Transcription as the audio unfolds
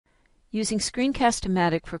using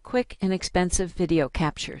Screencast-o-matic for quick and inexpensive video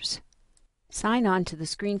captures. Sign on to the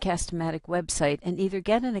Screencast-o-matic website and either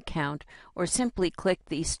get an account or simply click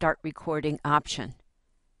the Start Recording option.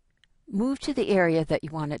 Move to the area that you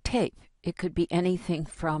want to tape. It could be anything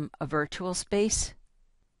from a virtual space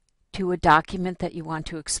to a document that you want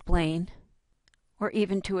to explain, or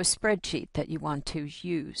even to a spreadsheet that you want to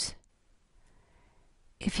use.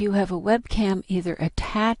 If you have a webcam either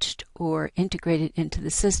attached or integrated into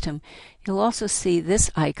the system, you'll also see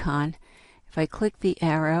this icon. If I click the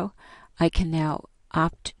arrow, I can now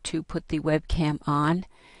opt to put the webcam on.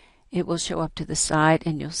 It will show up to the side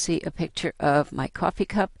and you'll see a picture of my coffee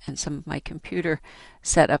cup and some of my computer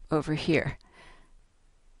set up over here.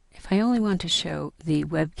 If I only want to show the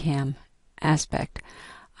webcam aspect,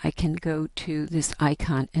 I can go to this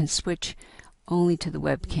icon and switch only to the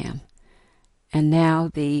webcam. And now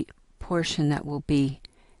the portion that will be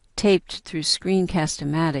taped through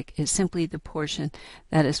Screencast-o-matic is simply the portion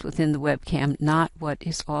that is within the webcam, not what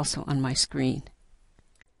is also on my screen.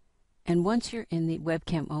 And once you're in the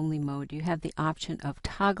webcam only mode, you have the option of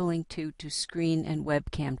toggling to screen and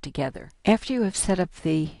webcam together. After you have set up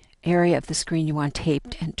the area of the screen you want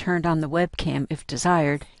taped and turned on the webcam if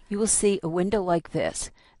desired, you will see a window like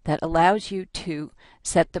this that allows you to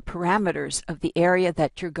set the parameters of the area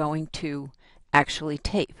that you're going to actually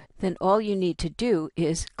tape. Then all you need to do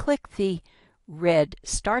is click the red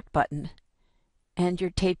Start button and your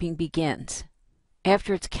taping begins.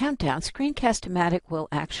 After its countdown, Screencast-o-matic will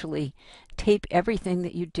actually tape everything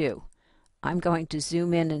that you do. I'm going to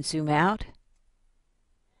zoom in and zoom out.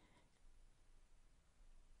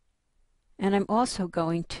 And I'm also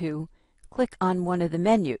going to click on one of the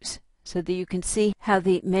menus so that you can see how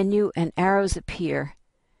the menu and arrows appear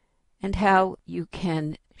and how you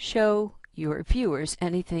can show your viewers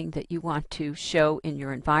anything that you want to show in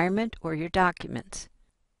your environment or your documents.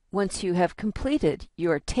 Once you have completed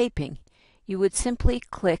your taping, you would simply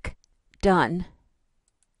click Done,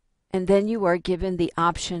 and then you are given the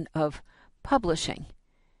option of publishing.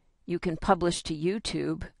 You can publish to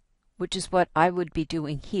YouTube, which is what I would be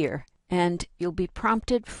doing here, and you'll be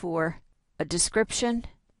prompted for a description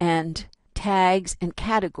and tags and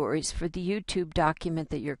categories for the YouTube document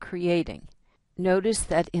that you're creating. Notice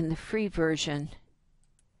that in the free version,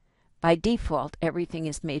 by default, everything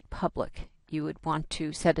is made public. You would want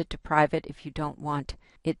to set it to private if you don't want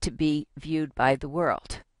it to be viewed by the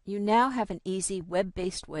world. You now have an easy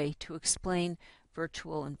web-based way to explain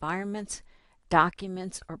virtual environments,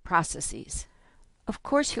 documents, or processes. Of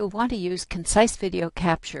course, you'll want to use concise video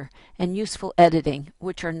capture and useful editing,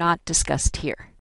 which are not discussed here.